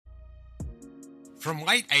From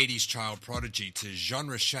late 80s child prodigy to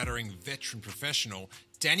genre-shattering veteran professional,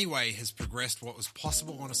 Danny Way has progressed what was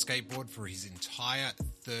possible on a skateboard for his entire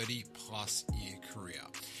 30-plus year career.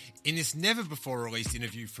 In this never-before-released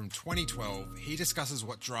interview from 2012, he discusses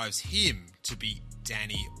what drives him to be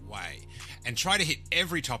Danny Way and try to hit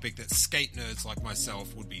every topic that skate nerds like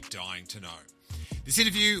myself would be dying to know. This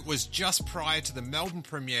interview was just prior to the Melbourne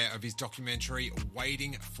premiere of his documentary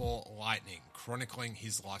Waiting for Lightning, chronicling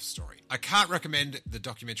his life story. I can't recommend the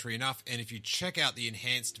documentary enough, and if you check out the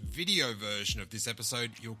enhanced video version of this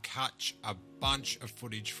episode, you'll catch a bunch of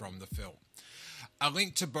footage from the film. A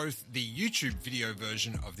link to both the YouTube video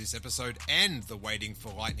version of this episode and the Waiting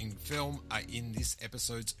for Lightning film are in this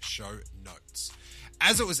episode's show notes.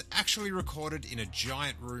 As it was actually recorded in a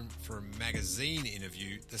giant room for a magazine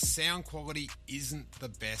interview, the sound quality isn't the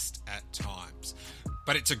best at times.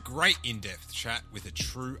 But it's a great in-depth chat with a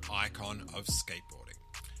true icon of skateboarding.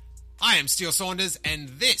 I am Steele Saunders, and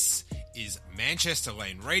this is Manchester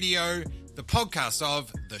Lane Radio, the podcast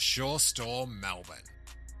of The Shore Store Melbourne.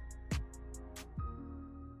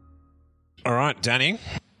 All right, Danny,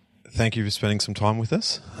 thank you for spending some time with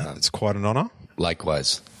us. It's quite an honour.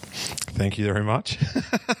 Likewise. Thank you very much.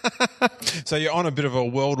 So you're on a bit of a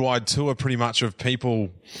worldwide tour pretty much of people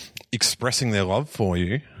expressing their love for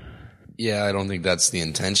you. Yeah, I don't think that's the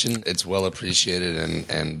intention. It's well appreciated,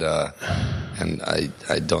 and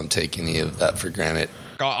I don't take any of that for granted.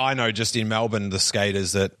 I know just in Melbourne, the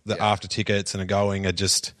skaters that after tickets and are going are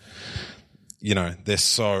just, you know, they're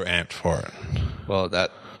so amped for it. Well,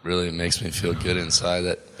 that really makes me feel good inside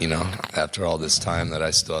that, you know, after all this time that I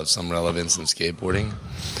still have some relevance in skateboarding.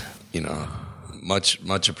 You know, much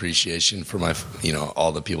appreciation for my, you know,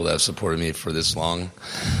 all the people that have supported me for this long.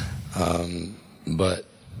 But,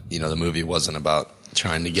 you know, the movie wasn't about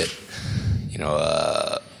trying to get, you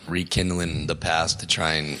know, rekindling the past to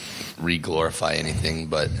try and re-glorify anything,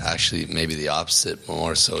 but actually maybe the opposite,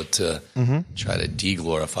 more so to try to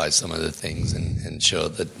de-glorify some of the things and show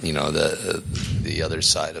that, you know, the other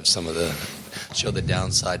side of some of the, show the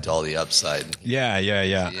downside to all the upside. Yeah.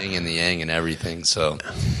 The yin and the yang and everything. So,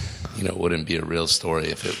 you know, it wouldn't be a real story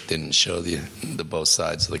if it didn't show the both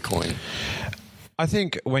sides of the coin. I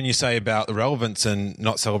think when you say about the relevance and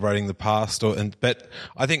not celebrating the past, but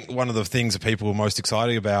I think one of the things that people are most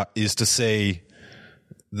excited about is to see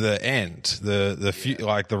the end,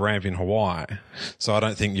 like the ramp in Hawaii. So I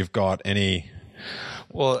don't think you've got any.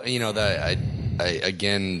 Well, you know, that I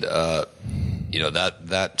again, you know,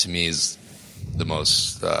 that to me is the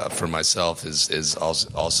most for myself is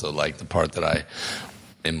also like the part that I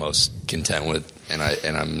am most content with, and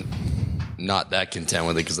I'm not that content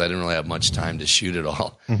with it because I didn't really have much time to shoot it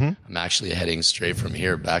all. I'm actually heading straight from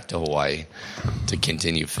here back to Hawaii to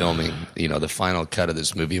continue filming. You know, the final cut of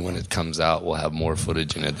this movie, when it comes out, will have more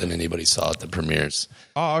footage in it than anybody saw at the premieres.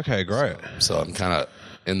 Oh, okay, great. So I'm kind of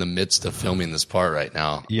in the midst of filming this part right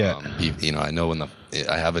now. Yeah. You know, I know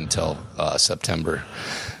I have until September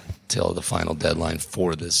till the final deadline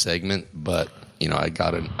for this segment, but you know, I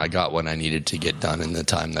got what I needed to get done in the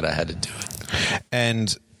time that I had to do it.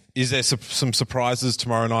 And is there some surprises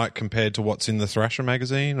tomorrow night compared to what's in the Thrasher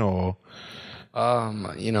magazine, or?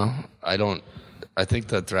 You know, I think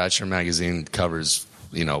the Thrasher magazine covers,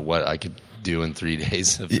 you know, what I could do in 3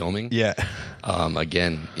 days of filming. Yeah.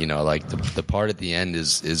 Again, you know, like the part at the end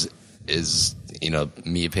is you know,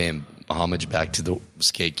 me paying homage back to the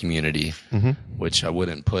skate community, which I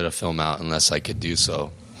wouldn't put a film out unless I could do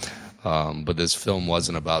so. But this film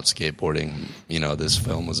wasn't about skateboarding. You know, this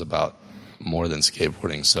film was about more than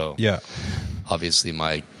skateboarding. So yeah, obviously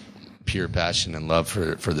my pure passion and love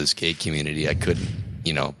for the skate community, I couldn't,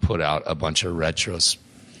 you know, put out a bunch of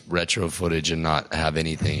retro footage and not have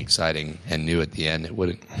anything exciting and new at the end. It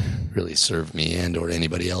wouldn't really serve me and or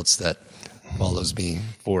anybody else that follows me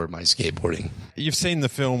for my skateboarding. You've seen the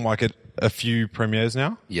film like at a few premieres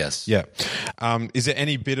now? Yes. Yeah. Is there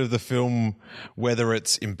any bit of the film, whether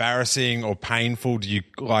it's embarrassing or painful, do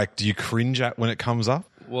you cringe at when it comes up?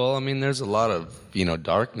 Well, I mean, there's a lot of, you know,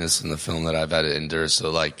 darkness in the film that I've had to endure.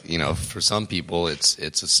 So, like, you know, for some people, it's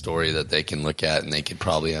a story that they can look at and they could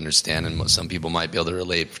probably understand. And some people might be able to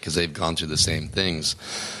relate because they've gone through the same things.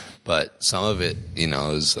 But some of it, you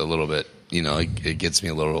know, is a little bit, you know, it gets me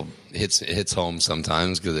a little, it hits home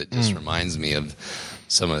sometimes because it just reminds me of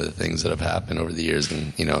some of the things that have happened over the years.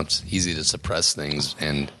 And, you know, it's easy to suppress things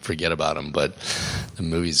and forget about them. But the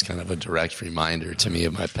movie's kind of a direct reminder to me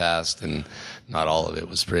of my past, and not all of it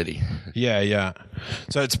was pretty. Yeah.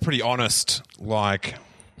 So it's pretty honest, like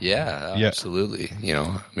Yeah, absolutely. You know,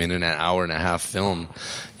 I mean, in an hour and a half film,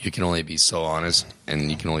 you can only be so honest,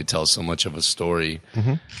 and you can only tell so much of a story.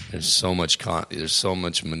 Mm-hmm. There's so much there's so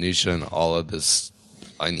much minutia in all of this,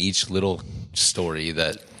 in each little story,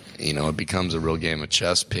 that, you know, it becomes a real game of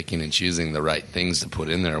chess, picking and choosing the right things to put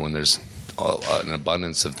in there when there's an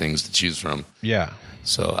abundance of things to choose from. Yeah.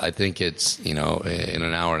 So I think it's, you know, in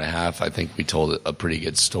an hour and a half, I think we told a pretty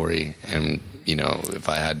good story. And, you know, if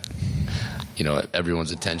I had, you know,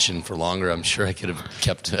 everyone's attention for longer, I'm sure I could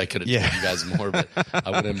have told you guys more, but I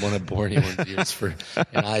wouldn't want to bore anyone's ears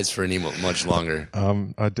and eyes for any much longer.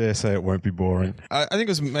 I dare say it won't be boring. I think it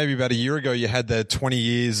was maybe about a year ago you had the 20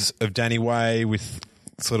 years of Danny Way with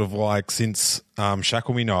sort of like since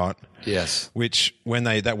Shackle Me Not. Yes. Which when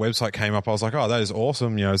that website came up, I was like, oh, that is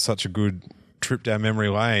awesome. You know, such a good trip down memory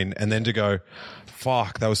lane. And then to go,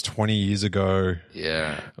 fuck, that was 20 years ago.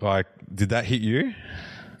 Yeah. Like, did that hit you?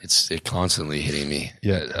 It constantly hitting me.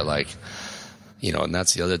 Yeah. Like, you know, and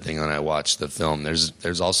that's the other thing when I watch the film.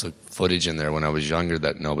 There's also footage in there when I was younger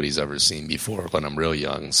that nobody's ever seen before when I'm real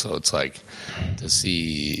young. So it's like to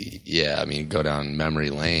see, I mean, go down memory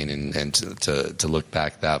lane and to look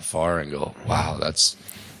back that far and go, wow, that's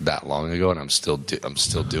that long ago, and I'm still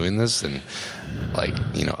doing this. And like,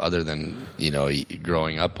 you know, other than, you know,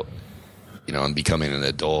 growing up, you know, and becoming an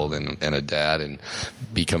adult and a dad and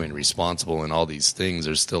becoming responsible and all these things,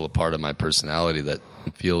 there's still a part of my personality that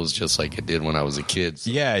feels just like it did when I was a kid. So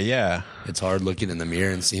yeah. It's hard looking in the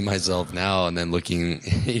mirror and seeing myself now, and then looking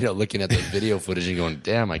at the video footage and going,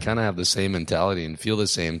 damn, I kind of have the same mentality and feel the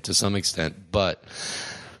same to some extent, but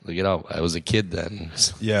look at how I was a kid then.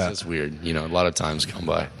 Yeah. It's just weird. You know, a lot of times come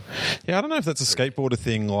by. Yeah, I don't know if that's a skateboarder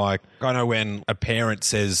thing. Like, I know when a parent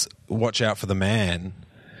says, watch out for the man,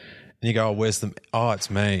 and you go, oh, where's the... Oh, it's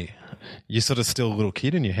me. You're sort of still a little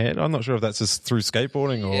kid in your head. I'm not sure if that's just through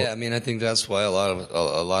skateboarding or... Yeah, I mean, I think that's why a lot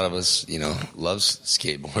of us, you know, loves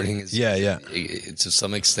skateboarding. Yeah. It, to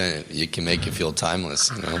some extent, it can make you feel timeless,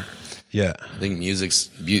 you know? Yeah. I think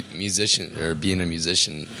being a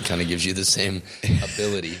musician kind of gives you the same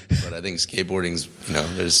ability, but I think skateboarding's, you know,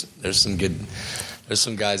 there's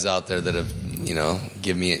some guys out there that have, you know,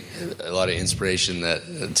 give me a lot of inspiration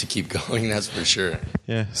to keep going. That's for sure.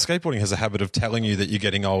 Yeah, skateboarding has a habit of telling you that you're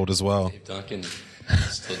getting old as well. Dave Duncan,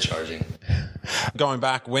 still charging. Going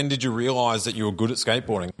back, when did you realise that you were good at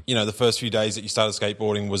skateboarding? You know, the first few days that you started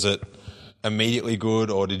skateboarding, was it immediately good,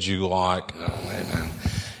 or did you like? No way, man.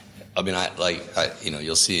 I mean, I you know,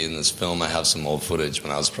 you'll see in this film I have some old footage when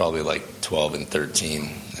I was probably like 12 and 13,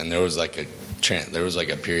 and there was like a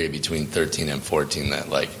period between 13 and 14 that,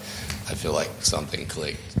 like, I feel like something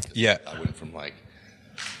clicked. Yeah. I went from, like,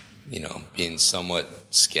 you know, being somewhat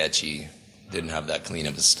sketchy, didn't have that clean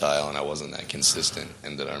of a style, and I wasn't that consistent.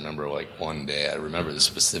 And then I remember, like, one day, I remember the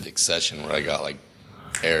specific session where I got, like,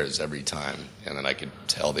 errors every time, and then I could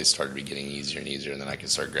tell they started to be getting easier and easier, and then I could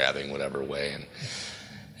start grabbing whatever way.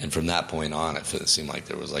 And from that point on, it seemed like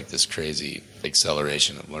there was, like, this crazy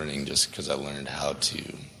acceleration of learning just because I learned how to,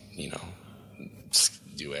 you know,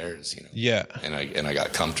 do errors, you know. Yeah. And I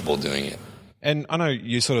got comfortable doing it. And I know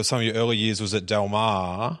you sort of, some of your early years was at Del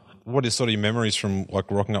Mar. What is sort of your memories from, like,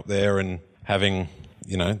 rocking up there and having,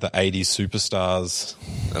 you know, the 80s superstars?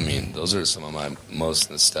 I mean, those are some of my most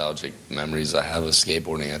nostalgic memories I have of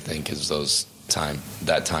skateboarding, I think, is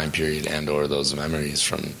that time period and or those memories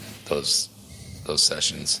from those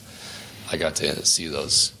sessions. I got to see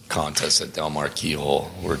those contests at Del Mar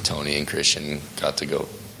Keyhole where Tony and Christian got to go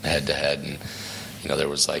head to head, and, you know, there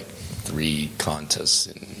was like 3 contests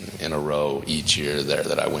in a row each year there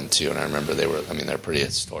that I went to, and I remember they're pretty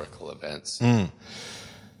historical events.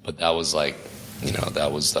 But that was, like, you know,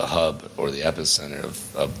 that was the hub or the epicenter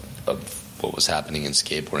of what was happening in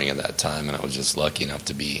skateboarding at that time, and I was just lucky enough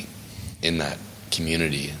to be in that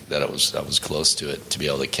community that I was close to it, to be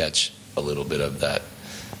able to catch a little bit of that,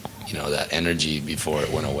 you know, that energy before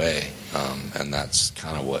it went away. And that's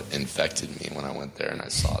kind of what infected me when I went there and I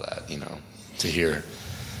saw that, you know, to hear,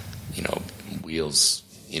 you know, wheels,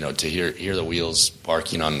 you know, to hear the wheels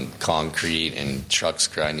barking on concrete and trucks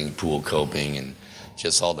grinding pool coping and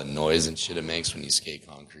just all the noise and shit it makes when you skate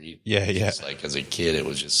concrete. Yeah. Just, like, as a kid, it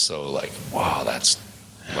was just so like, wow, that's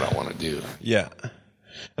what I want to do. Yeah.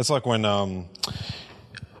 It's like when,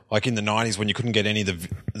 like in the 90s when you couldn't get any of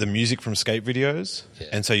the music from skate videos,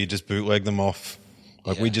 and so you just bootleg them off.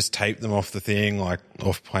 Like, we just taped them off the thing, like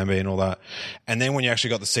off Plan B and all that. And then when you actually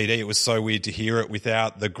got the CD, it was so weird to hear it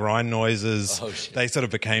without the grind noises. Oh, shit. They sort of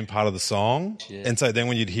became part of the song. Shit. And so then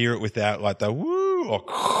when you'd hear it without, like, the woo or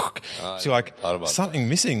so you're like, something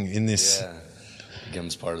missing in this. Yeah,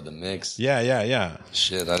 becomes part of the mix. Yeah.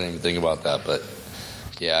 Shit, I didn't even think about that, but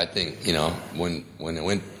Yeah, I think, when it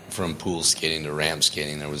went from pool skating to ramp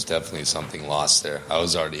skating, there was definitely something lost there. I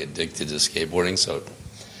was already addicted to skateboarding, so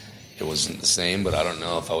it wasn't the same, but I don't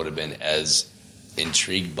know if I would have been as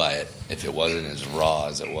intrigued by it if it wasn't as raw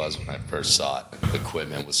as it was when I first saw it. The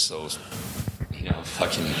equipment was so,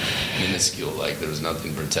 fucking minuscule. Like, there was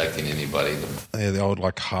nothing protecting anybody. Yeah, the old,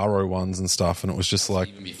 like, Haro ones and stuff, and it was just like...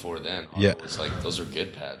 Even before then, yeah. It was like, those are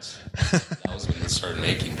good pads. That was when they started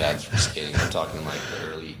making pads for skating. I'm talking, like,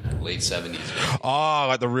 the late 70s. Oh,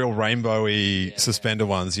 like the real rainbowy suspender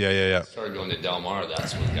ones. Yeah. Started going to Del Mar,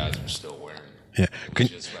 that's when guys were still wearing. Yeah.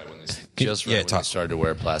 Just right when they started to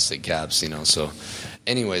wear plastic caps, So,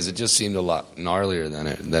 anyways, it just seemed a lot gnarlier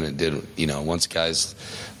than it did. Once guys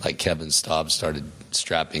like Kevin Staub started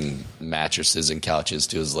strapping mattresses and couches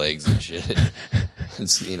to his legs and shit, and,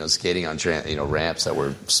 skating on ramps that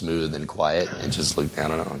were smooth and quiet, and just looked, I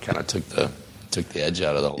don't know, kind of took the edge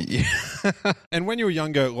out of the whole. Yeah. And when you were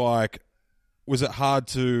younger, like, was it hard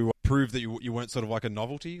to prove that you weren't sort of like a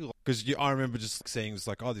novelty? Because I remember just seeing, it's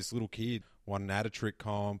like, oh, this little kid won an Trick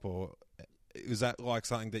comp, or was that like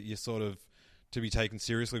something that you sort of to be taken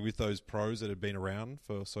seriously with those pros that had been around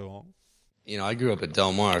for so long? I grew up at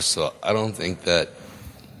Del Mar, so I don't think that,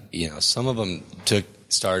 some of them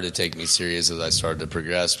started to take me serious as I started to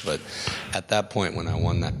progress, but at that point when I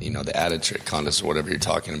won that, the Trick contest or whatever you're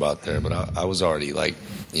talking about there, but I was already like,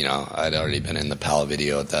 I'd already been in the PAL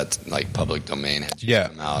video at that, like, public domain had just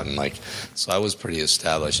come out, and like, so I was pretty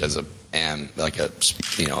established as a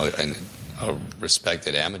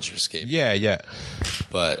respected amateur skater. Yeah.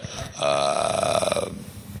 But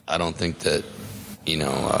I don't think that,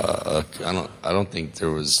 I don't think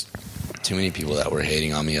there was too many people that were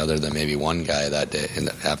hating on me other than maybe one guy that day and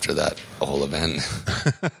after that whole event.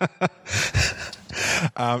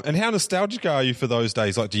 And how nostalgic are you for those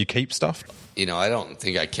days? Like, do you keep stuff? I don't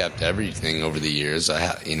think I kept everything over the years.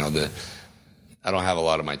 I don't have a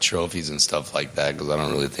lot of my trophies and stuff like that because I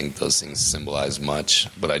don't really think those things symbolize much.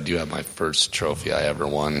 But I do have my first trophy I ever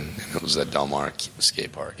won, and it was at Del Mar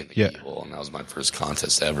Skate Park in the Keyhole, and that was my first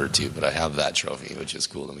contest ever too. But I have that trophy, which is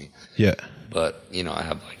cool to me. Yeah. But I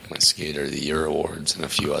have like my Skater of the Year awards and a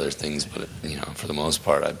few other things. But for the most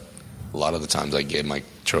part, a lot of the times I gave my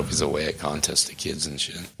trophies away at contests to kids and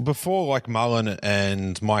shit. Before like Mullen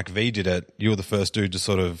and Mike V did it, you were the first dude to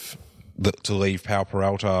sort of to leave Pau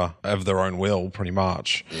Peralta of their own will, pretty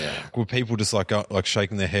much. Yeah. Were people just like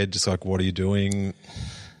shaking their head, just like, what are you doing?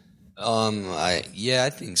 I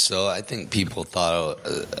think so. I think people thought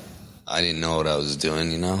I didn't know what I was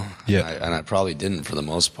doing, Yeah. And I probably didn't for the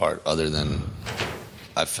most part, other than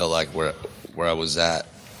I felt like where I was at,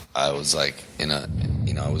 I was like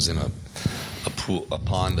I was in a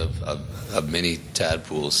pond of mini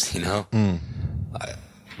tadpoles,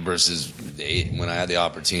 versus when I had the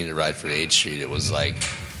opportunity to ride for 8th Street, it was like,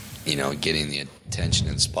 getting the attention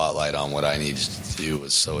and spotlight on what I needed to do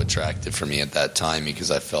was so attractive for me at that time because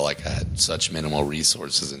I felt like I had such minimal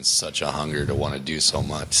resources and such a hunger to want to do so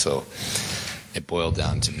much. So it boiled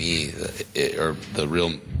down to me, the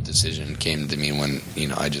real decision came to me when,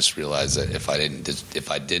 I just realized that if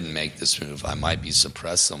I didn't make this move, I might be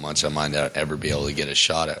suppressed so much I might not ever be able to get a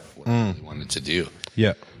shot at what I really wanted to do.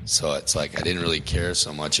 Yeah. So it's like I didn't really care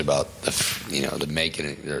so much about the making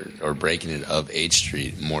it or breaking it of 8th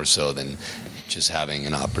Street more so than just having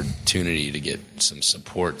an opportunity to get some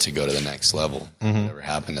support to go to the next level. Mm-hmm. Whatever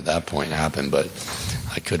happened at that point happened, but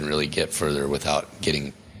I couldn't really get further without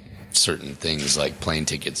getting certain things like plane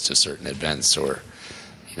tickets to certain events or,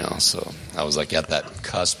 so I was like at that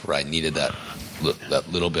cusp where I needed that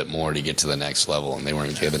little bit more to get to the next level, and they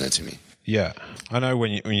weren't giving it to me. Yeah. I know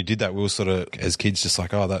when you did that, we were sort of, as kids, just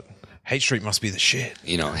like, oh, that 8th Street must be the shit.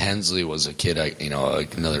 Hensley was a kid,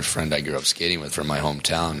 another friend I grew up skating with from my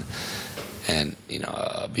hometown. And,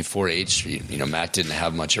 before 8th Street, Matt didn't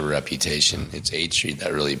have much of a reputation. It's 8th Street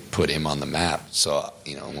that really put him on the map. So,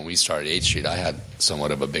 when we started 8th Street, I had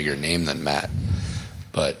somewhat of a bigger name than Matt.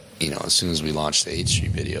 But, as soon as we launched the 8th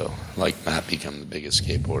Street video, like, Matt became the biggest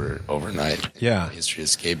skateboarder overnight in the history of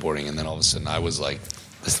skateboarding. And then all of a sudden I was like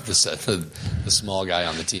the small guy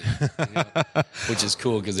on the team, which is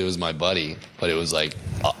cool because it was my buddy. But it was like,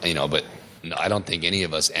 but I don't think any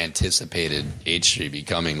of us anticipated 8th Street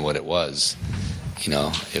becoming what it was.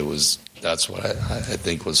 That's what I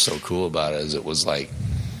think was so cool about it, is it was like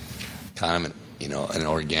kind of an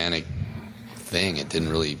organic thing. It didn't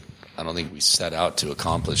really, I don't think we set out to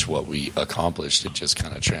accomplish what we accomplished. It just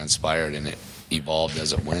kind of transpired and it evolved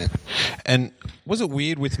as it went. And was it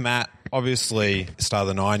weird with Matt? Obviously, start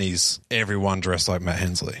of the 90s, everyone dressed like Matt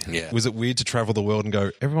Hensley. Yeah. Was it weird to travel the world and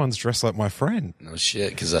go, everyone's dressed like my friend? No shit,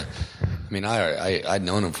 because I'd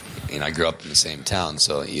known him, I grew up in the same town,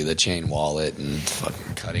 so the chain wallet and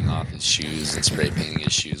fucking cutting off his shoes and spray painting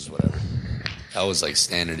his shoes, whatever. That was like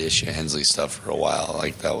standard issue Hensley stuff for a while.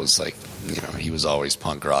 Like that was like, he was always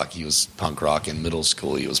punk rock. He was punk rock in middle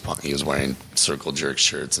school. He was wearing circle jerk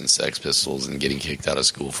shirts and Sex Pistols and getting kicked out of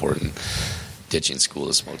school for it and ditching school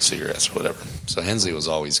to smoke cigarettes or whatever. So Hensley was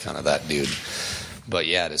always kind of that dude. But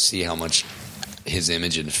yeah, to see how much his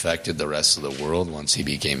image infected the rest of the world once he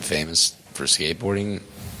became famous for skateboarding,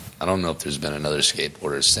 I don't know if there's been another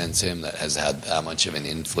skateboarder since him that has had that much of an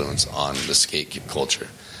influence on the skate culture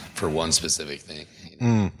for one specific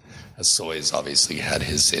thing. Soy's obviously had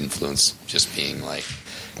his influence, just being like,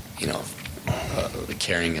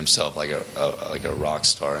 carrying himself like a rock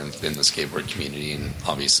star in the skateboard community, and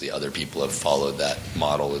obviously other people have followed that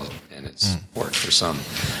model, and it's worked for some.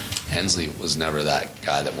 Hensley was never that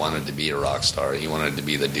guy that wanted to be a rock star. He wanted to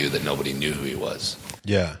be the dude that nobody knew who he was.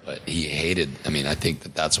 Yeah. But he hated, I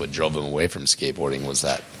think that's what drove him away from skateboarding, was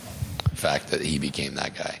that fact that he became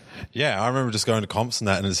that guy. Yeah, I remember just going to comps and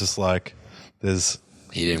that, and it's just like,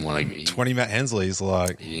 he didn't want to. 20 Matt Hensleys,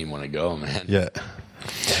 like, he didn't want to go, man. Yeah.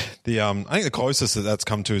 I think the closest that that's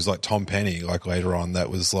come to is like Tom Penny, like later on, that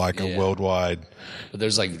was like a worldwide. But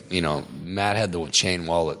there's like, Matt had the chain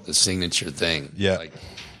wallet, the signature thing. Yeah. Like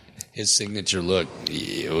his signature look,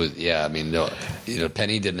 it was,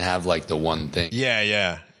 Penny didn't have like the one thing.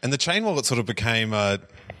 Yeah. And the chain wallet sort of became a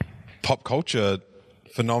pop culture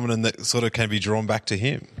phenomenon that sort of can be drawn back to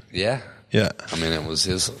him. Yeah. Yeah. It was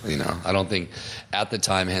his, I don't think at the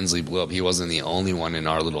time Hensley blew up, he wasn't the only one in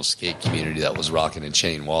our little skate community that was rocking a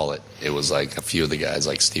chain wallet. It was like a few of the guys,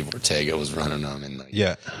 like Steve Ortega was running them. And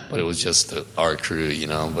but it was just our crew,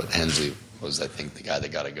 but Hensley was, I think, the guy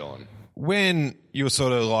that got it going. When you were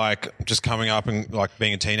sort of like just coming up and like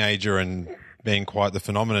being a teenager and being quite the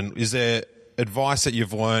phenomenon, is there advice that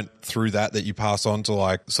you've learned through that you pass on to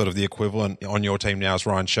like sort of the equivalent on your team now is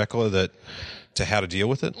Ryan Sheckler to how to deal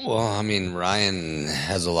with it? Well, Ryan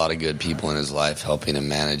has a lot of good people in his life helping him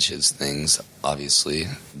manage his things, obviously.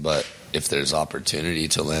 But if there's opportunity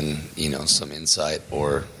to lend, some insight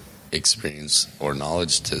or experience or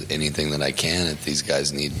knowledge to anything that I can, if these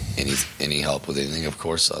guys need any help with anything, of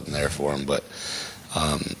course I'm there for them. But,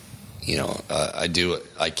 I do what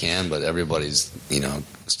I can, but everybody's,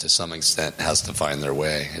 to some extent has to find their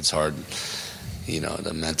way. It's hard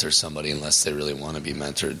to mentor somebody unless they really want to be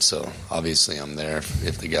mentored. So obviously I'm there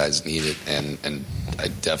if the guys need it, and I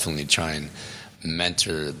definitely try and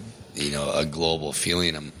mentor, a global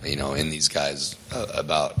feeling, in these guys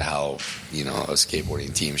about how, a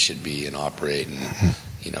skateboarding team should be and operate, and,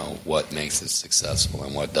 what makes it successful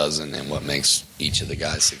and what doesn't, and what makes each of the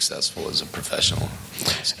guys successful as a professional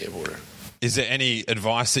skateboarder. Is there any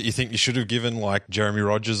advice that you think you should have given, like Jeremy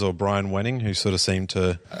Rogers or Brian Wenning, who sort of seemed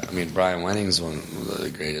to... Brian Wenning's one of the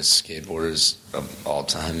greatest skateboarders of all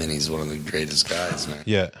time, and he's one of the greatest guys, man.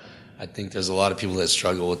 Yeah. I think there's a lot of people that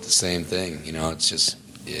struggle with the same thing. It's just...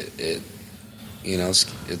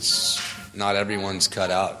 it's not everyone's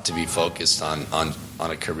cut out to be focused on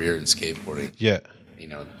a career in skateboarding. Yeah.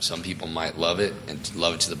 Some people might love it and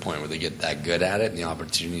love it to the point where they get that good at it and the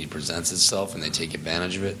opportunity presents itself and they take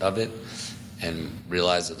advantage of it and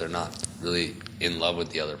realize that they're not really in love with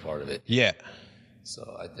the other part of it. Yeah.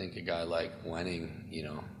 So I think a guy like Wenning,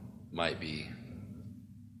 might be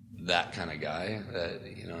that kind of guy that,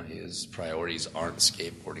 his priorities aren't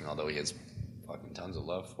skateboarding, although he has fucking tons of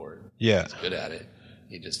love for it. Yeah. He's good at it.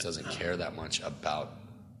 He just doesn't care that much about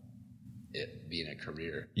it being a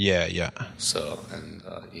career. Yeah. So, and,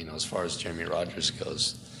 as far as Jeremy Rogers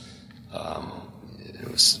goes,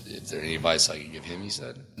 if there any advice I could give him, he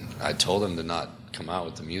said, I told him to not come out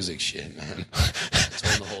with the music shit, man. I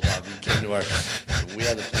told him to hold off. He came to we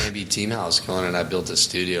had the Plan B team house going, and I built a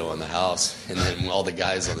studio in the house, and then all the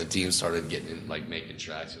guys on the team started getting, making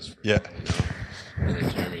tracks just for fun, And then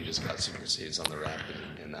Jeremy just got Super Seeds on the rack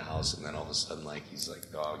in the house, and then all of a sudden, he's like,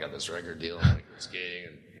 oh, I got this record deal, we're skating,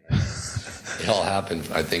 and it all happened,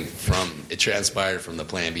 I think, it transpired from the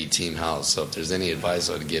Plan B team house. So if there's any advice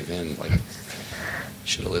I would give him,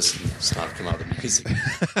 should have listened, not come out with the music.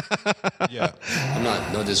 Yeah.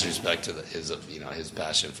 No disrespect to his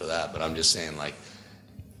passion for that, but I'm just saying,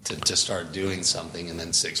 to start doing something and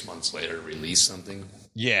then 6 months later release something.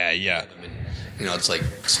 Yeah. It's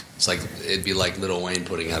like it'd be like Lil Wayne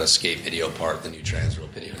putting out a skate video part, the new Transworld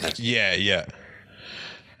video. Yeah.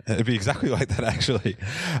 It'd be exactly like that, actually.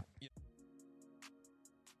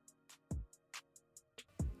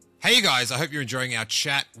 Hey, you guys, I hope you're enjoying our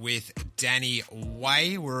chat with Danny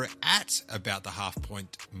Way. We're at about the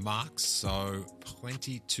half-point mark, so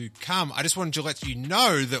plenty to come. I just wanted to let you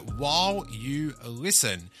know that while you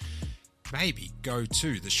listen, maybe go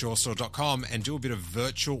to theshorestore.com and do a bit of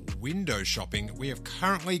virtual window shopping. We have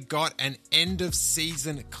currently got an end of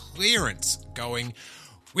season clearance going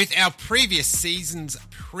with our previous season's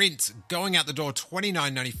prints going out the door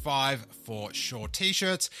 $29.95 for Shore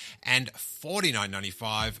t-shirts and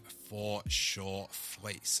 $49.95 for Shore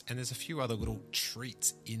fleece. And there's a few other little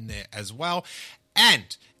treats in there as well.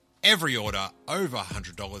 And every order over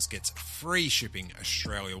 $100 gets free shipping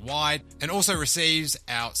Australia-wide and also receives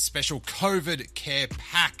our special COVID care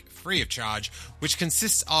pack free of charge, which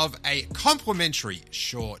consists of a complimentary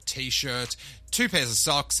Shore t-shirt, 2 pairs of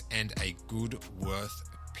socks, and a Goodworth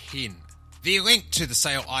pin. The link to the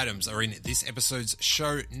sale items are in this episode's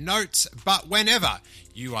show notes, but whenever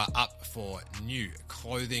you are up for new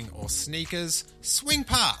clothing or sneakers, swing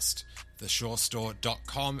past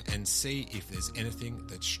theshorestore.com and see if there's anything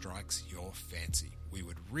that strikes your fancy. We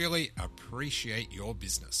would really appreciate your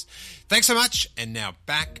business. Thanks so much, and now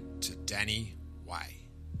back to Danny Way.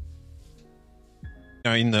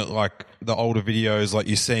 In the older videos,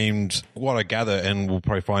 you seemed, what I gather, and we'll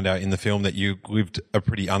probably find out in the film, that you lived a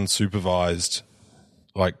pretty unsupervised,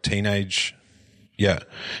 teenage. Yeah.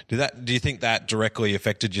 Do you think that directly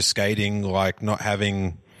affected your skating, not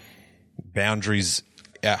having boundaries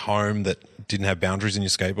at home that didn't have boundaries in your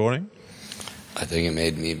skateboarding? I think it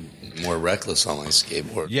made me more reckless on my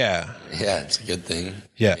skateboard. Yeah. Yeah, it's a good thing.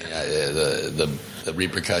 Yeah. The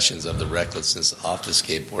repercussions of the recklessness off the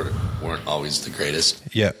skateboard weren't always the greatest.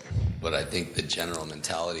 Yeah. But I think the general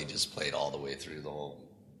mentality just played all the way through the whole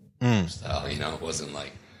style. It wasn't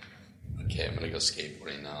like, okay, I'm going to go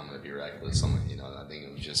skateboarding now, I'm going to be reckless. I think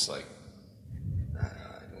it was just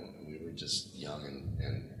we were just young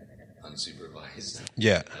and unsupervised.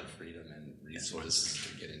 Yeah. Had freedom and resources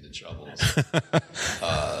to get into troubles.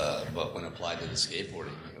 But when applied to the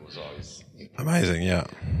skateboarding, it was always amazing. Yeah.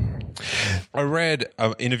 I read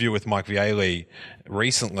an interview with Mike Vialli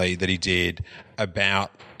recently that he did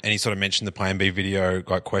about, and he sort of mentioned the Plan B video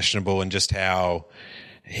got questionable and just how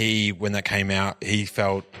when that came out, he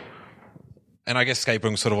felt, and I guess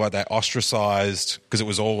skateboarding was sort of like that, ostracized because it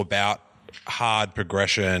was all about hard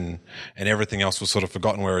progression and everything else was sort of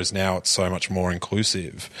forgotten, whereas now it's so much more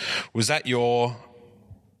inclusive. Was that your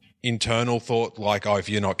internal thought, if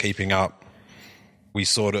you're not keeping up, we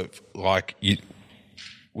sort of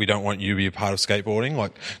we don't want you to be a part of skateboarding?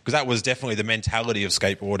 Because that was definitely the mentality of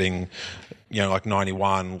skateboarding,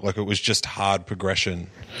 91, it was just hard progression.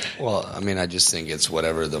 Well, I just think it's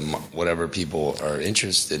whatever people are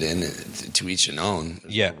interested in, to each and own.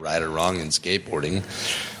 There's no right or wrong in skateboarding.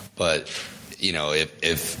 But,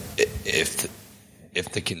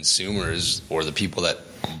 if the consumers or the people that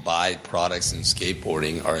buy products in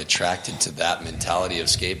skateboarding are attracted to that mentality of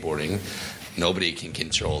skateboarding, nobody can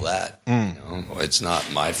control that. It's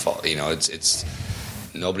not my fault. It's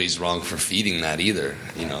nobody's wrong for feeding that either.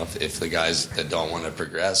 If the guys that don't want to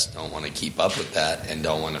progress, don't want to keep up with that, and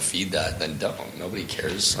don't want to feed that, then don't. Nobody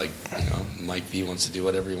cares. Mike V wants to do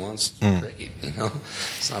whatever he wants. Great.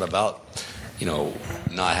 It's not about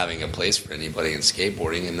not having a place for anybody in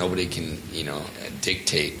skateboarding, and nobody can,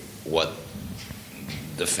 dictate what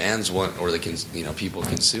the fans want or the people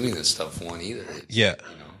consuming this stuff want either.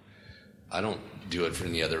 I don't do it for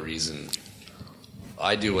any other reason.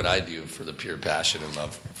 I do what I do for the pure passion and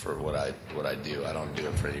love for what I do. I don't do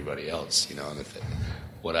it for anybody else, and if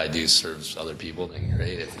what I do serves other people, then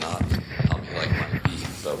great. If not, I'll be like Mike B,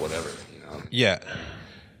 but whatever, Yeah.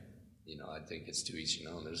 I think it's to each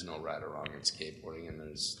there's no right or wrong in skateboarding, and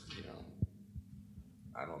there's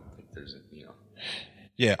I don't think there's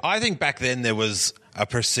Yeah, I think back then there was a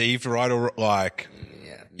perceived right or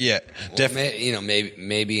definitely.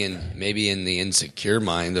 Maybe in the insecure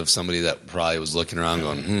mind of somebody that probably was looking around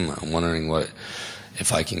going, I'm wondering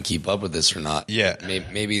if I can keep up with this or not. Yeah.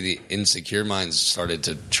 Maybe the insecure minds started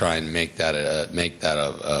to try and make that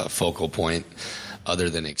a focal point.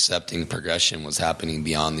 Other than accepting progression was happening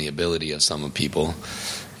beyond the ability of some people,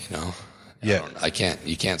 Yeah.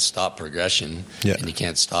 You can't stop progression, and you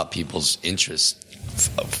can't stop people's interest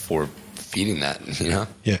for feeding that,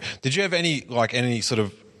 Yeah. Did you have any sort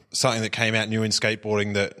of something that came out new in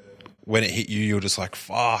skateboarding that when it hit you, you were just like,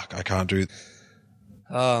 fuck, I can't do?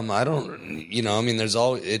 I don't, there's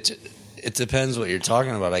always, it depends what you're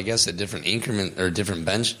talking about. I guess at different increment or different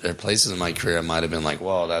bench or places in my career, I might have been like,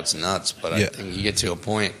 "Whoa, that's nuts." But I think you get to a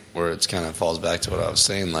point where it's kind of falls back to what I was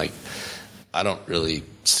saying. I don't really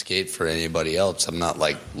skate for anybody else. I'm not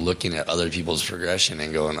looking at other people's progression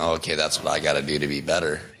and going, "Oh, okay, that's what I got to do to be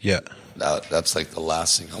better." Yeah, that's the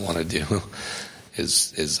last thing I want to do.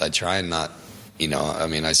 Is I try and not,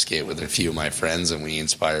 I skate with a few of my friends and we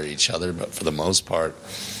inspire each other, but for the most part,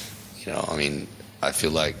 I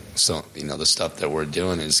feel like the stuff that we're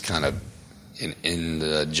doing is kind of in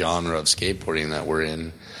the genre of skateboarding that we're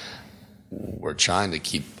in. We're trying to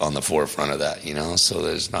keep on the forefront of that, so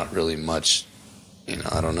there's not really much,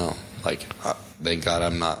 I don't know. Like, thank God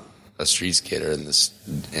I'm not a street skater in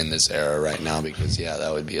this era right now, because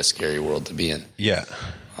that would be a scary world to be in. Yeah.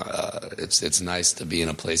 It's nice to be in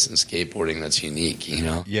a place in skateboarding that's unique,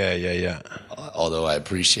 Yeah. Although I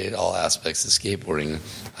appreciate all aspects of skateboarding,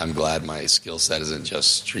 I'm glad my skill set isn't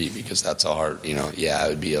just street, because that's a hard,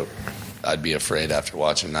 I'd be afraid after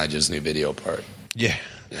watching Nigel's new video part. Yeah.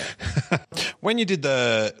 When you did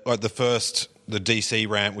the DC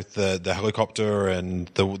ramp with the helicopter and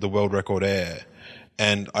the world record air,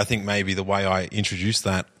 and I think maybe the way I introduced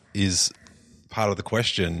that is part of the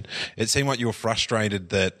question. It seemed like you were frustrated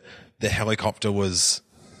that the helicopter was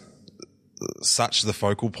such the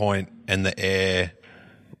focal point and the air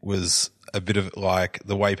was a bit of like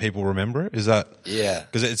the way people remember it. Is that? Yeah.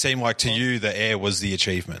 Because it seemed like to you the air was the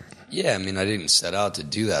achievement. Yeah, I mean, I didn't set out to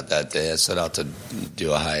do that day. I set out to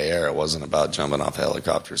do a high air. It wasn't about jumping off a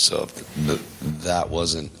helicopter. So that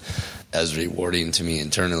wasn't as rewarding to me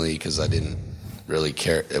internally, because I didn't really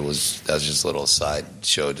care. That was just a little side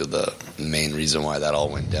show to the main reason why that all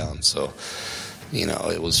went down. So,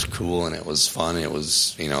 it was cool and it was fun. It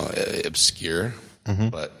was, obscure. Mm-hmm.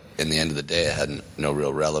 But in the end of the day, it had no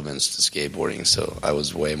real relevance to skateboarding. So I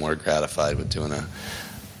was way more gratified with doing a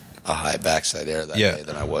high backside air that day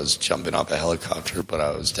than I was jumping off a helicopter. But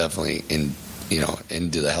I was definitely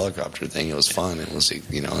into the helicopter thing. It was fun. It was, it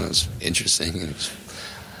was interesting.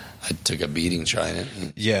 I took a beating trying it.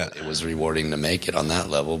 It was rewarding to make it on that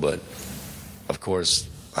level. But of course,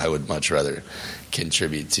 I would much rather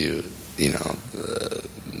contribute to,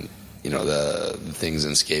 the things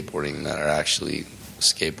in skateboarding that are actually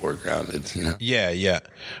skateboard grounded, Yeah.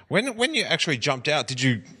 When you actually jumped out, did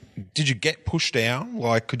you get pushed down?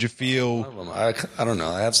 Like, could you feel? I don't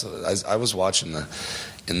know. I was watching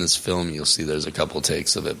in this film. You'll see there's a couple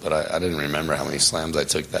takes of it, but I didn't remember how many slams I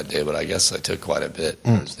took that day. But I guess I took quite a bit.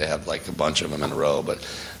 They have like a bunch of them in a row, but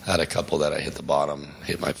I had a couple that I hit the bottom,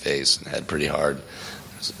 hit my face, and had pretty hard.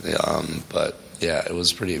 But yeah, it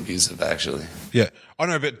was pretty abusive actually. Yeah, I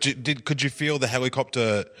know. But could you feel the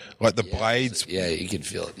helicopter, like the blades? Yeah, you could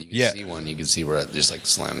feel it. You could see one. You could see where it just like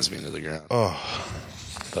slams me into the ground. Oh.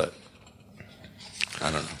 But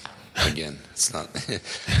I don't know. Again, it's not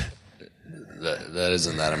that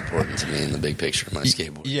isn't that important to me in the big picture of my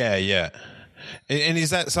skateboard. Yeah. And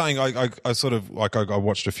is that something I sort of like? I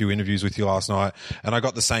watched a few interviews with you last night, and I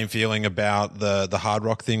got the same feeling about the hard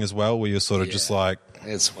rock thing as well, where you're sort of just like,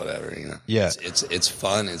 it's whatever, Yeah, it's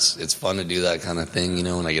fun. It's fun to do that kind of thing,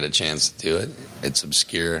 when I get a chance to do it. It's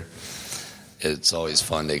obscure. It's always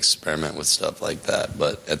fun to experiment with stuff like that.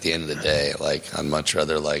 But at the end of the day, like, I'd much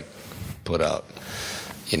rather like put out,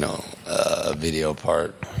 a video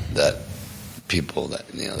part that people that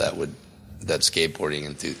that skateboarding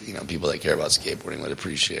and people that care about skateboarding would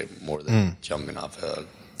appreciate more than jumping off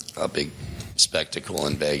a big spectacle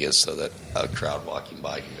in Vegas, so that a crowd walking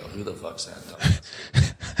by can go, "Who the fuck's that dog?"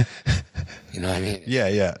 You know what I mean?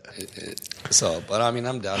 Yeah. But I mean,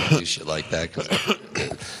 I'm down to do shit like that,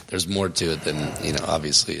 because there's more to it than,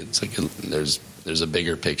 obviously it's like there's a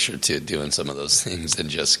bigger picture to doing some of those things than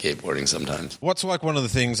just skateboarding sometimes. What's like one of the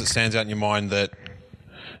things that stands out in your mind that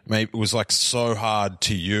maybe was like so hard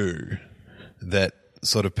to you that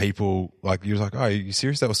sort of people like, you was like, "Oh, are you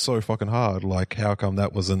serious? That was so fucking hard. Like, how come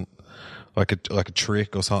that wasn't like a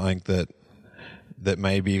trick or something that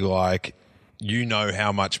maybe like,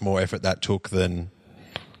 how much more effort that took than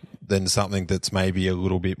something that's maybe a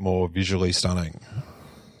little bit more visually stunning?"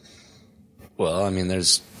 Well, I mean,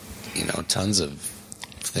 there's, tons of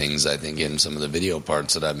things, I think, in some of the video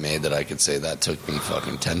parts that I've made that I could say that took me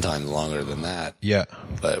fucking 10 times longer than that. Yeah.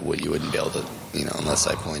 But what you wouldn't be able to, unless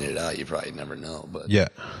I pointed it out, you probably never know. But yeah.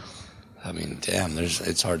 I mean, damn,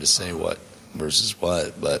 it's hard to say what versus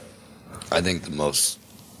what, but I think the most,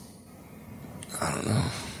 I don't know.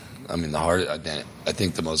 I mean, I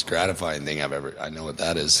think the most gratifying thing I know what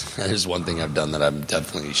that is. There's one thing I've done that I'm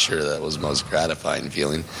definitely sure that was most gratifying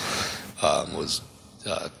feeling, was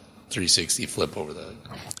 360 flip over the.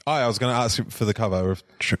 Oh, I was going to ask you for the cover of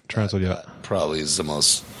Translate. Yeah, probably is the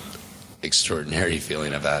most extraordinary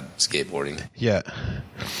feeling I've had skateboarding. Yeah.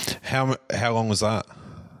 How long was that?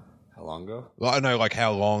 How long ago? Well, I know, like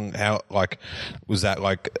how long? Was that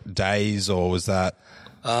like days, or was that?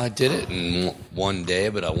 I did it in one day,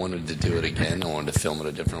 but I wanted to do it again. I wanted to film it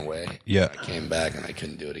a different way. Yeah. I came back and I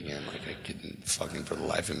couldn't do it again. Like, I couldn't fucking for the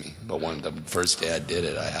life of me. But the first day I did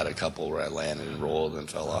it, I had a couple where I landed and rolled and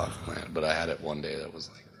fell off. But I had it one day that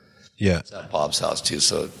was like, Yeah. It's at Bob's house too,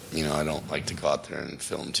 so I don't like to go out there and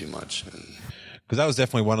film too much. Because that was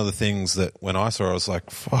definitely one of the things that when I saw it, I was like,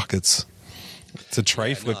 fuck, it's a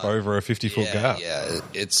tray flip over a 50-foot gap. Yeah,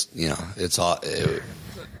 it's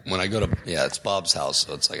when I go to it's Bob's house,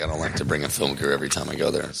 so it's like I don't like to bring a film crew every time I go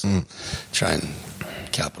there. So try and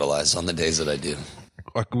capitalize on the days that I do.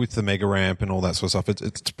 Like with the mega ramp and all that sort of stuff,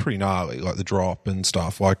 it's pretty gnarly, like the drop and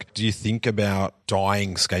stuff. Like, do you think about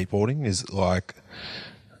dying skateboarding? Is it like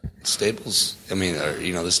Staples? I mean,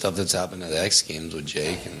 the stuff that's happened at the X Games with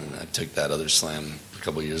Jake, and I took that other slam a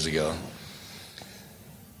couple years ago.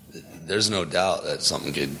 There's no doubt that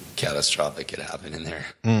something catastrophic could happen in there.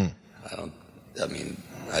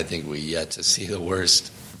 I think we yet to see the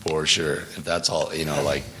worst for sure. If that's all,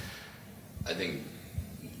 I think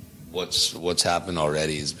what's happened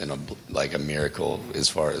already has been a miracle as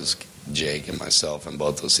far as Jake and myself in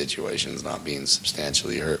both those situations not being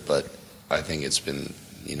substantially hurt. But I think it's been,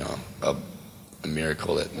 a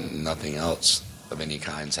miracle that nothing else of any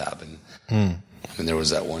kind's happened. I mean, there was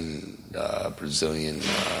that one Brazilian,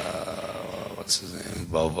 what's his name,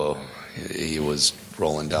 Volvo. He was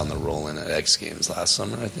rolling down the roll-in at X Games last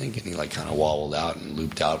summer, I think, and he kind of wobbled out and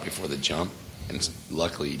looped out before the jump. And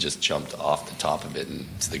luckily, he just jumped off the top of it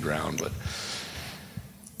into the ground. But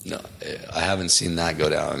no, I haven't seen that go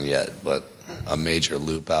down yet. But a major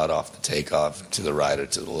loop out off the takeoff to the right or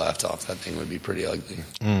to the left off that thing would be pretty ugly.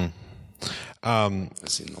 I've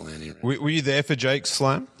seen the landing. Were you there for Jake's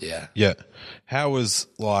slam? Yeah. Yeah. How was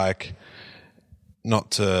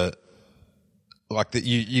not to that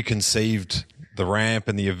you conceived the ramp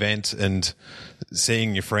and the event and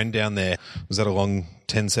seeing your friend down there? Was that a long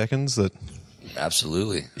 10 seconds?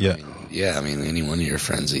 Absolutely. Yeah. I mean, any one of your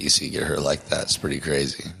friends that you see get hurt like that's pretty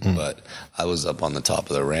crazy. But I was up on the top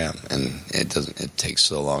of the ramp, and it takes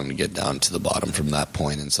so long to get down to the bottom from that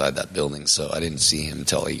point inside that building. So I didn't see him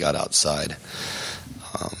until he got outside.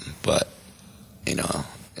 But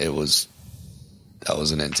that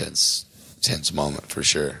was an intense moment for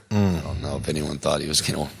sure. I don't know if anyone thought he was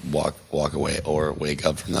going to walk away or wake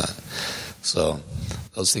up from that. So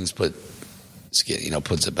those things puts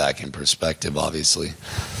it back in perspective. Obviously,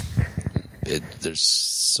 there's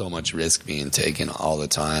so much risk being taken all the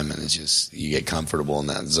time, and it's just you get comfortable in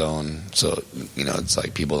that zone. So it's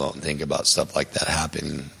like people don't think about stuff like that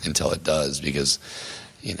happening until it does, because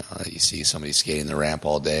you see somebody skating the ramp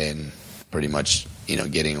all day and pretty much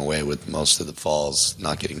getting away with most of the falls,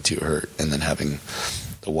 not getting too hurt, and then having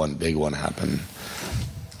the one big one happen.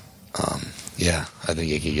 I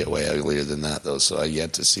think it could get way uglier than that, though. So I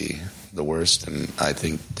yet to see the worst, and I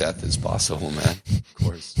think death is possible, man. Of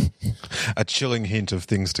course. A chilling hint of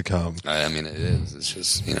things to come. I mean, it is. It's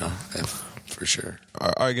just, for sure.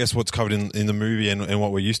 I guess what's covered in the movie and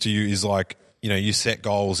what we're used to is you set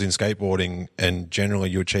goals in skateboarding and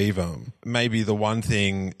generally you achieve them. Maybe the one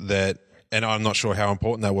thing that, and I'm not sure how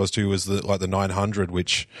important that was to you, was the 900,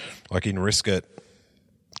 which in Risk It,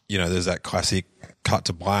 there's that classic cut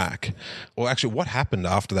to black. Well, actually, what happened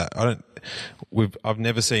after that? I've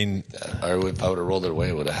never seen. If I would have rolled it away,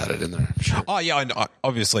 I would have had it in there. Sure. Oh yeah, I know,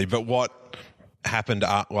 obviously. But what happened?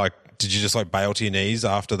 Did you just bail to your knees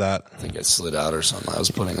after that? I think I slid out or something. I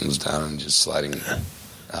was putting them down and just sliding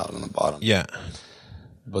out on the bottom. Yeah.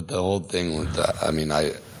 But the whole thing with that,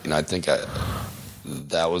 I think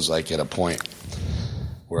that was at a point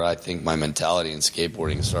where I think my mentality in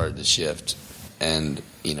skateboarding started to shift. And,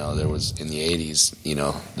 there was in the 80s,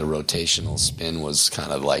 the rotational spin was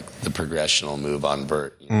kind of like the progressional move on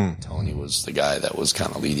vert. Tony was the guy that was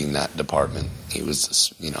kind of leading that department. He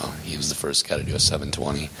was, he was the first guy to do a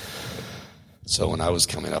 720. So when I was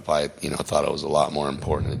coming up, I, thought it was a lot more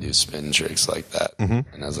important to do spin tricks like that.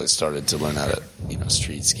 Mm-hmm. And as I started to learn how to,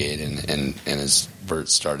 street skate and as vert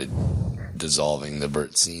started dissolving, the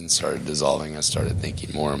vert scene started dissolving, I started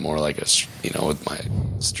thinking more and more like with my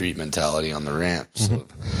street mentality on the ramp. So,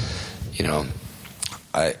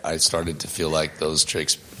 I started to feel like those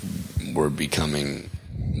tricks were becoming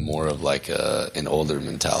more of an older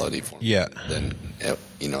mentality for me. Yeah. Than,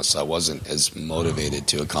 so I wasn't as motivated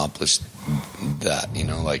to accomplish that,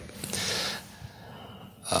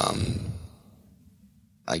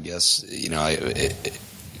 I guess,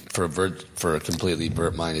 for a completely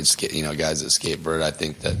vert-minded guys that skate vert, I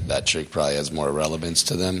think that trick probably has more relevance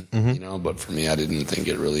to them, but for me, I didn't think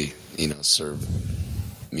it really, served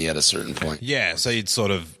me at a certain point. Yeah, so you'd sort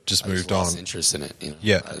of just moved on. Lost interest in it,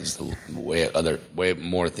 Yeah. There's way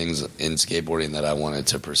more things in skateboarding that I wanted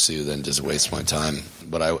to pursue than just waste my time.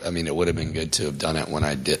 But it would have been good to have done it when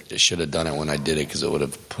I did. I should have done it when I did it, because it would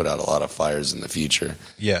have put out a lot of fires in the future.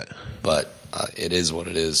 Yeah. But it is what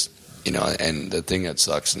it is, and the thing that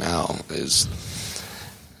sucks now is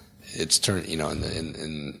it's turned,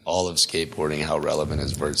 in all of skateboarding, how relevant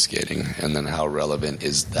is vert skating, and then how relevant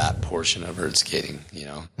is that portion of vert skating,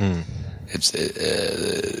 It's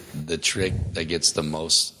the trick that gets the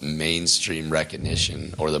most mainstream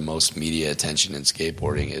recognition or the most media attention in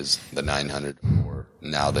skateboarding is the 900 or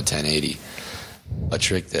now the 1080. A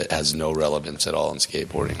trick that has no relevance at all in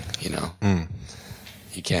skateboarding,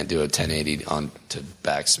 You can't do a 1080 on to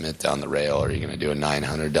backsmith down the rail, or you're going to do a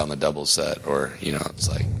 900 down the double set, or, it's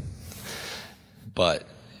like, but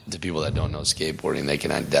the people that don't know skateboarding, they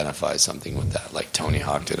can identify something with that. Like Tony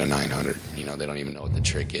Hawk did a 900, they don't even know what the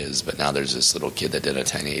trick is, but now there's this little kid that did a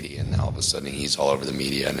 1080, and now all of a sudden he's all over the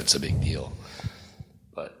media, and it's a big deal.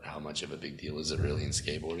 But how much of a big deal is it really in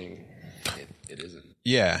skateboarding? It isn't.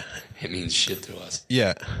 Yeah. It means shit to us.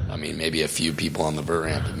 Yeah. I mean, maybe a few people on the vert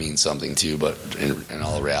ramp, it means something too, but in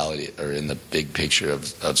all reality, or in the big picture of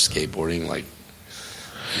skateboarding, like,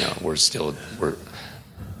 what's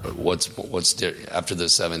after the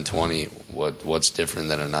 720, what's different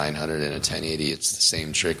than a 900 and a 1080? It's the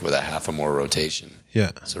same trick with a half a more rotation.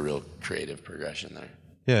 Yeah. It's a real creative progression there.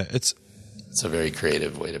 Yeah. It's a very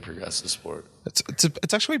creative way to progress the sport.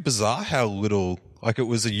 It's actually bizarre how little, like, it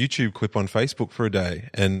was a YouTube clip on Facebook for a day,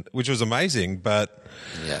 and which was amazing, but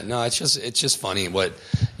yeah, no, it's just funny what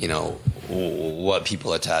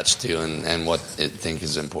people attach to and what they think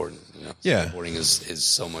is important. Yeah. Skateboarding is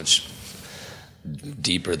so much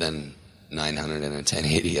deeper than 900 and a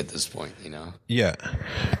 1080 at this point, Yeah.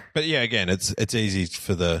 But yeah, again, it's easy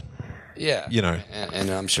for the yeah,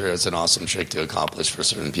 and I'm sure it's an awesome trick to accomplish for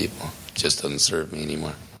certain people. It just doesn't serve me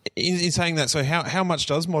anymore. In saying that, so how much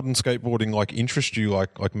does modern skateboarding interest you,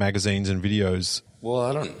 like magazines and videos? Well,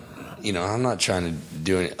 I don't, I'm not trying to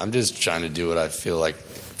do it. I'm just trying to do what I feel like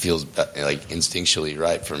feels like instinctually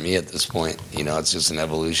right for me at this point. It's just an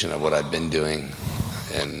evolution of what I've been doing,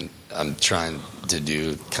 and I'm trying to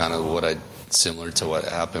do kind of similar to what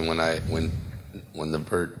happened when the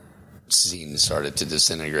vert scene started to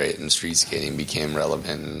disintegrate and street skating became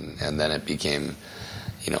relevant, and then it became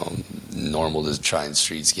normal to try and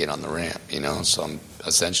street skate on the ramp, so I'm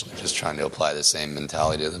essentially just trying to apply the same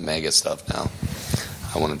mentality to the mega stuff now.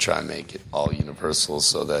 I want to try and make it all universal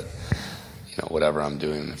so that whatever I'm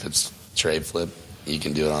doing, if it's tray flip, you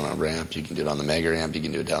can do it on a ramp, you can do it on the mega ramp, you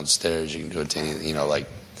can do it downstairs, you can do it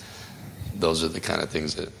those are the kind of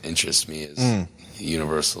things that interest me is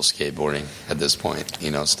universal skateboarding at this point,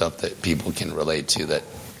 stuff that people can relate to that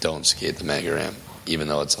don't skate the mega ramp. Even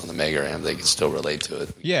though it's on the mega ramp, they can still relate to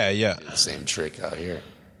it. Yeah. The same trick out here.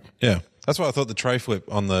 Yeah. That's why I thought the tray flip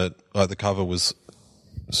on the cover was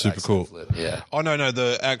super cool. Flip, yeah. Oh, no,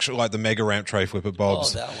 the actual, the mega ramp tray flip at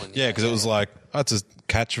Bob's. Oh, that one. Yeah, because it was that's a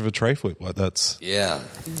catch of a tray flip. That's... Yeah.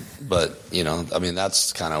 But,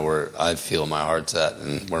 that's kind of where I feel my heart's at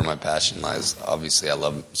and where my passion lies. Obviously, I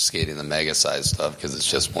love skating the mega size stuff because it's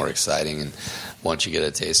just more exciting, and once you get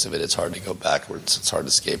a taste of it, it's hard to go backwards. It's hard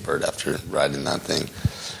to skateboard after riding that thing.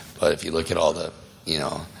 But if you look at all the,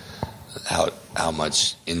 how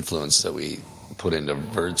much influence that we put into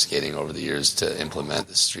vert skating over the years to implement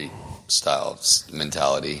the street style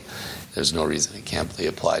mentality, there's no reason it can't be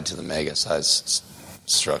applied to the mega size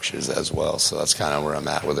structures as well. So that's kind of where I'm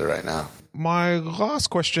at with it right now. My last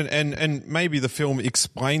question, and maybe the film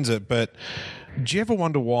explains it, but do you ever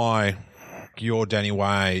wonder why you're Danny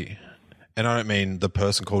Way, and I don't mean the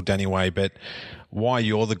person called Danny Way, but why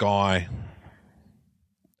you're the guy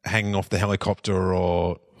hanging off the helicopter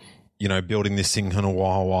or, building this thing in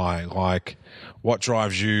Hawaii? What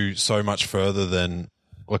drives you so much further than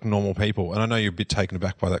normal people? And I know you're a bit taken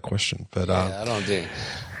aback by that question, but I don't think.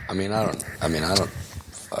 I don't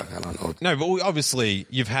know. No, but obviously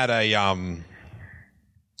you've had a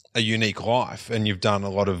unique life, and you've done a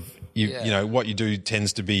lot of what you do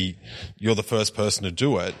tends to be you're the first person to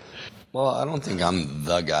do it. Well, I don't think I'm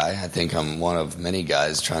the guy. I think I'm one of many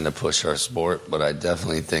guys trying to push our sport, but I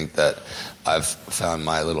definitely think that I've found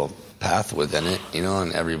my little path within it,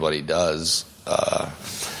 and everybody does.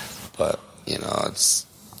 But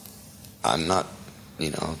I'm not,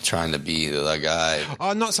 trying to be the guy.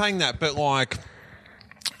 I'm not saying that, but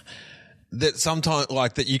that sometimes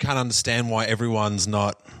that you can't understand why everyone's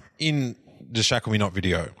not in the Shackle Me Not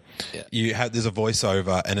video. Yeah. There's a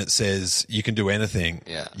voiceover and it says you can do anything.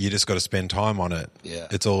 Yeah. You just got to spend time on it. Yeah.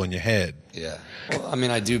 It's all in your head. Yeah.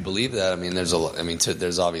 Well, I do believe that.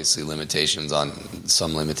 There's obviously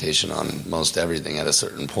some limitation on most everything at a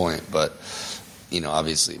certain point, but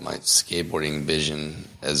obviously my skateboarding vision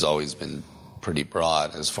has always been pretty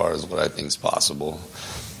broad as far as what I think is possible,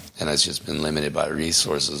 and it's just been limited by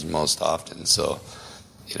resources most often. So,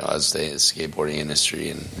 as the skateboarding industry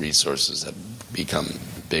and resources have become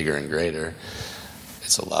bigger and greater,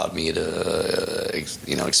 it's allowed me to,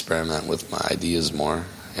 experiment with my ideas more,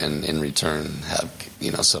 and in return have,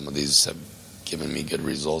 some of these have given me good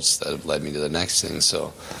results that have led me to the next thing.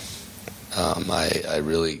 So I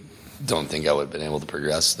really don't think I would have been able to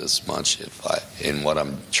progress this much in what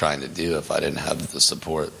I'm trying to do if I didn't have the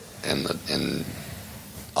support and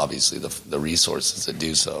obviously the resources to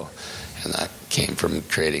do so. And that came from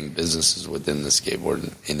creating businesses within the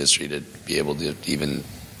skateboard industry to be able to even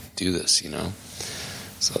do this,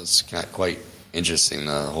 So it's quite interesting,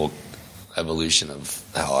 the whole evolution of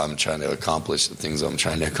how I'm trying to accomplish the things I'm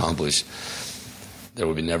trying to accomplish. There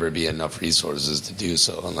would never be enough resources to do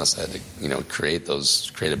so unless I had to, create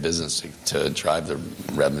a business to drive the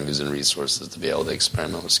revenues and resources to be able to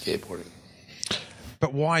experiment with skateboarding.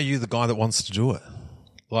 But why are you the guy that wants to do it?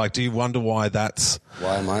 Like, do you wonder why that's...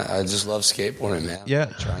 Why am I just love skateboarding, man. Yeah.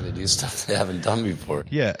 I'm trying to do stuff that I haven't done before.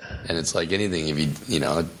 Yeah. And it's like anything, if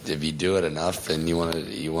you do it enough and you want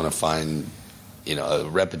to find, a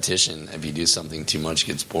repetition, if you do something too much, it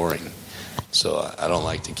gets boring. So I don't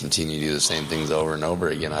like to continue to do the same things over and over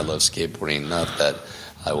again. I love skateboarding enough that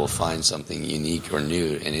I will find something unique or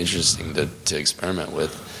new and interesting to experiment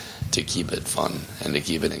with, to keep it fun and to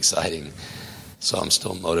keep it exciting. So I'm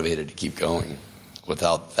still motivated to keep going.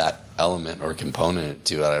 Without that element or component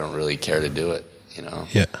to it, I don't really care to do it,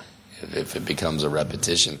 Yeah. If it becomes a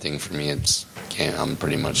repetition thing for me, I'm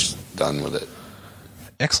pretty much done with it.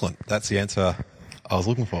 Excellent. That's the answer I was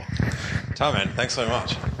looking for. Tom, man, thanks so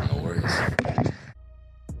much. No worries.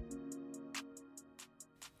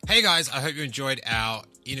 Hey guys, I hope you enjoyed our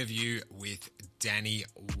interview with Danny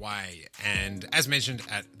Way. And as mentioned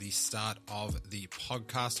at the start of the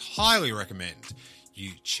podcast, highly recommend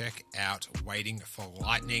you check out Waiting for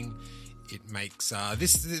Lightning. It makes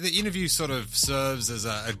the interview sort of serves as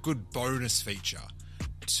a good bonus feature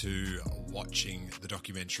to watching the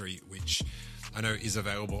documentary, which I know is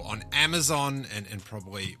available on Amazon and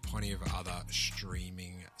probably plenty of other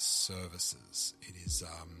streaming services. It is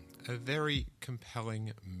a very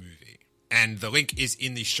compelling movie. And the link is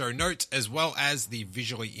in the show notes, as well as the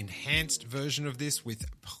visually enhanced version of this with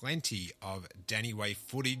plenty of Danny Way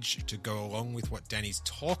footage to go along with what Danny's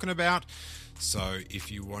talking about. So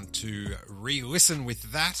if you want to re-listen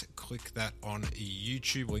with that, click that on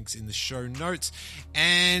YouTube. Links in the show notes.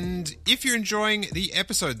 And if you're enjoying the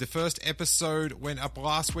episode, the first episode went up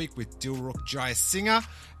last week with Dilruk Jayasinghe,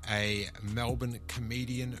 a Melbourne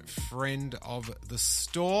comedian friend of the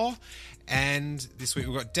store. And this week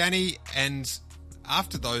we've got Danny, and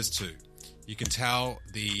after those two, you can tell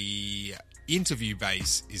the interview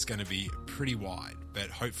base is going to be pretty wide, but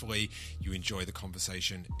hopefully you enjoy the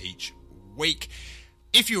conversation each week.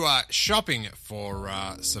 If you are shopping for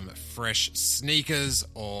some fresh sneakers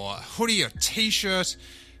or hoodie or t-shirt,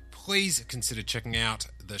 please consider checking out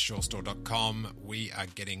theshorestore.com. We are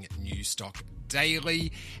getting new stock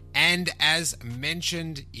daily, and as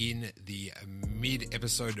mentioned in the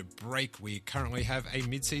mid-episode break, we currently have a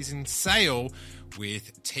mid-season sale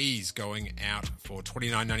with tees going out for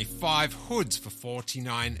 $29.95, hoods for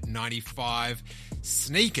 $49.95,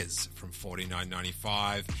 sneakers from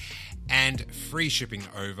 $49.95, and free shipping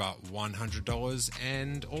over $100,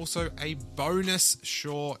 and also a bonus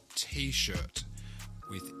Shore t-shirt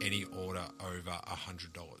with any order over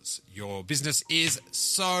 $100. Your business is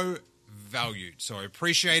so valued, so I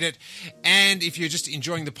appreciate it. And if you're just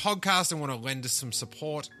enjoying the podcast and want to lend us some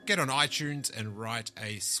support, get on iTunes and write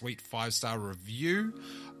a sweet 5-star review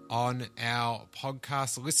on our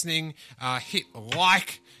podcast listening. Hit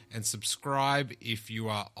like and subscribe if you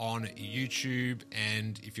are on YouTube,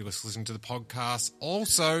 and if you're listening to the podcast,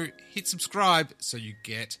 also hit subscribe so you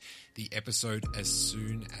get the episode as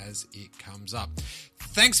soon as it comes up.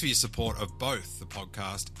 Thanks for your support of both the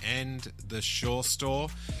podcast and the Shore Store.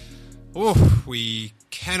 Oh, we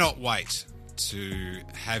cannot wait to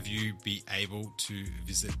have you be able to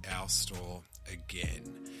visit our store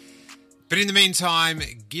again. But in the meantime,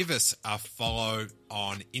 give us a follow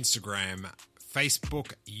on Instagram,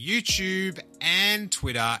 Facebook, YouTube, and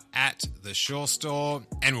Twitter at The Shore Store.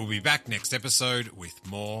 And we'll be back next episode with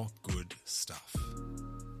more good stuff.